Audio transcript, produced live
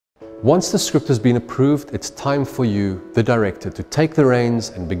Once the script has been approved, it's time for you, the director, to take the reins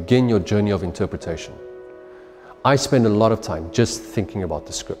and begin your journey of interpretation. I spend a lot of time just thinking about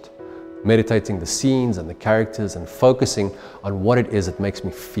the script, meditating the scenes and the characters and focusing on what it is that makes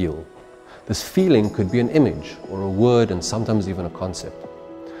me feel. This feeling could be an image or a word and sometimes even a concept.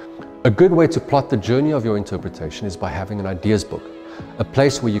 A good way to plot the journey of your interpretation is by having an ideas book, a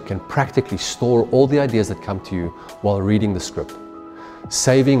place where you can practically store all the ideas that come to you while reading the script.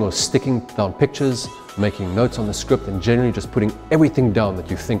 Saving or sticking down pictures, making notes on the script, and generally just putting everything down that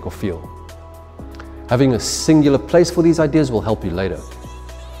you think or feel. Having a singular place for these ideas will help you later.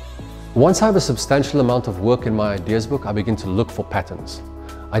 Once I have a substantial amount of work in my ideas book, I begin to look for patterns,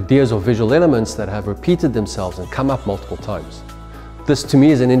 ideas or visual elements that have repeated themselves and come up multiple times. This to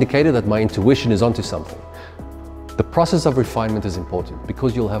me is an indicator that my intuition is onto something. The process of refinement is important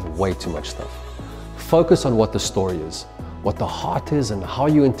because you'll have way too much stuff. Focus on what the story is, what the heart is, and how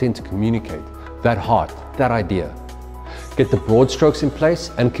you intend to communicate that heart, that idea. Get the broad strokes in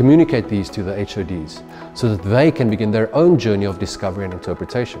place and communicate these to the HODs so that they can begin their own journey of discovery and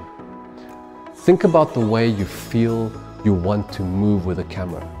interpretation. Think about the way you feel you want to move with a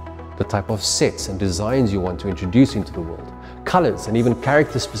camera, the type of sets and designs you want to introduce into the world. Colors and even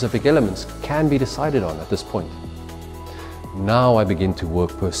character-specific elements can be decided on at this point. Now I begin to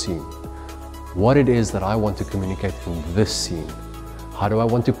work per scene. What it is that I want to communicate in this scene. How do I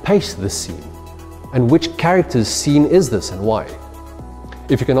want to pace this scene? And which character's scene is this and why?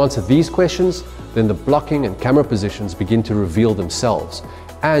 If you can answer these questions, then the blocking and camera positions begin to reveal themselves,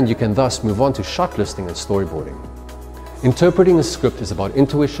 and you can thus move on to shot listing and storyboarding. Interpreting a script is about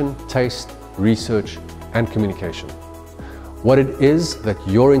intuition, taste, research, and communication. What it is that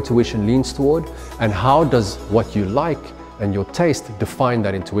your intuition leans toward, and how does what you like and your taste define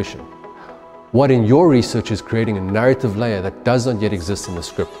that intuition? What in your research is creating a narrative layer that does not yet exist in the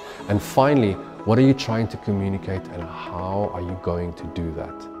script? And finally, what are you trying to communicate and how are you going to do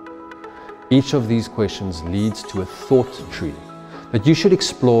that? Each of these questions leads to a thought tree that you should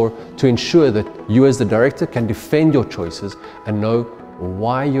explore to ensure that you as the director can defend your choices and know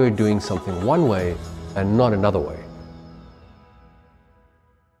why you're doing something one way and not another way.